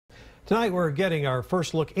Tonight we're getting our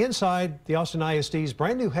first look inside the Austin ISD's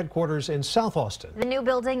brand new headquarters in South Austin. The new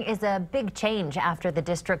building is a big change after the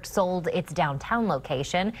district sold its downtown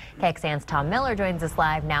location. KXAN's Tom Miller joins us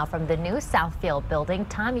live now from the new Southfield building.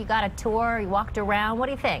 Tom, you got a tour, you walked around. What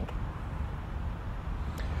do you think?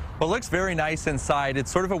 Well, it looks very nice inside.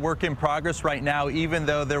 It's sort of a work in progress right now, even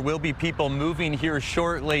though there will be people moving here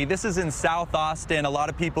shortly. This is in South Austin. A lot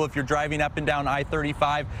of people, if you're driving up and down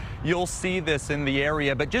I-35, you'll see this in the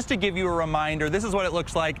area. But just to give you a reminder, this is what it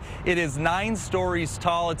looks like. It is 9 stories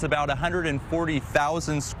tall. It's about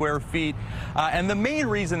 140,000 square feet. And the main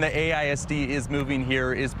reason that AISD is moving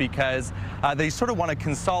here is because they sort of want to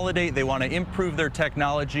consolidate, they want to improve their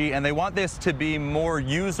technology, and they want this to be more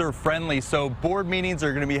user-friendly. So board meetings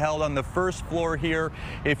are going to be held on the first floor here.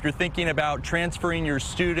 If you're thinking about transferring your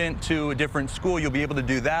student to a different school, you'll be able to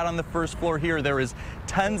do that on the first floor here. There is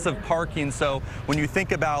tons of parking, so when you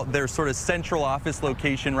think about their sort of central office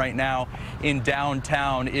location right now in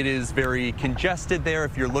downtown, it is very congested there.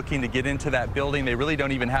 If you're looking to get into that building, they really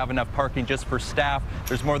don't even have enough parking just for staff.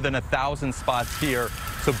 There's more than 1,000 spots here,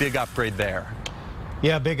 so big upgrade there.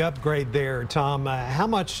 Yeah, big upgrade there, Tom. How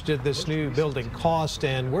much did this new building cost,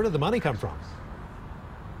 and where did the money come from?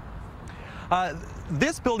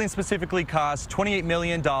 This building specifically cost $28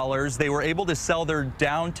 million. They were able to sell their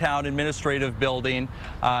downtown administrative building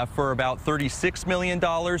for about $36 million.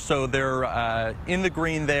 So they're in the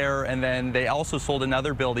green there. And then they also sold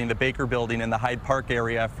another building, the Baker building in the Hyde Park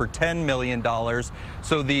area, for $10 million.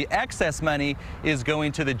 So the excess money is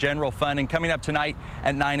going to the general fund. And coming up tonight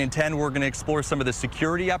at 9 and 10, we're going to explore some of the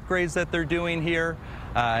security upgrades that they're doing here.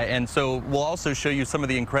 And so we'll also show you some of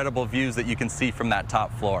the incredible views that you can see from that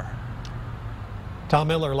top floor. Tom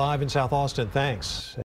Miller live in South Austin. Thanks.